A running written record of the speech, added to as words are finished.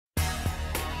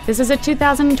This is a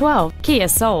 2012 Kia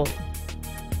Soul.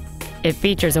 It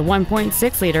features a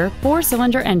 1.6-liter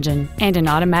four-cylinder engine and an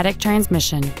automatic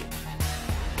transmission.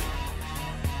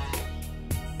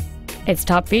 Its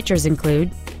top features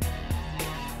include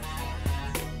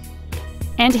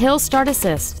and hill start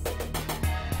assist.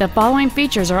 The following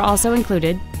features are also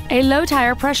included: a low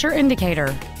tire pressure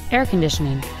indicator, air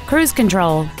conditioning, cruise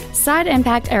control, side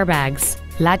impact airbags,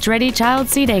 latch-ready child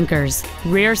seat anchors,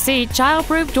 rear seat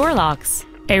child-proof door locks,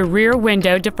 a rear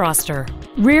window defroster,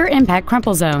 rear impact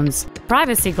crumple zones,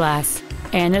 privacy glass,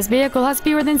 and this vehicle has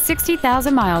fewer than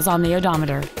 60,000 miles on the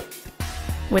odometer.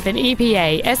 With an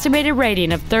EPA estimated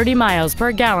rating of 30 miles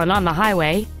per gallon on the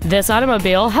highway, this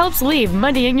automobile helps leave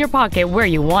money in your pocket where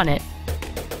you want it.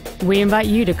 We invite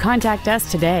you to contact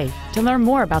us today to learn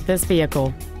more about this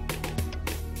vehicle.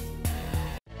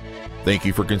 Thank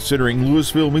you for considering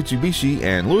Louisville Mitsubishi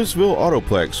and Louisville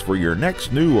Autoplex for your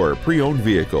next new or pre-owned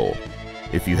vehicle.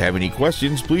 If you have any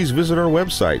questions, please visit our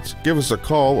websites, give us a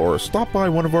call, or stop by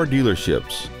one of our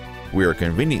dealerships. We are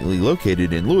conveniently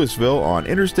located in Louisville on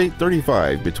Interstate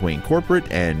 35 between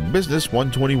Corporate and Business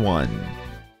 121.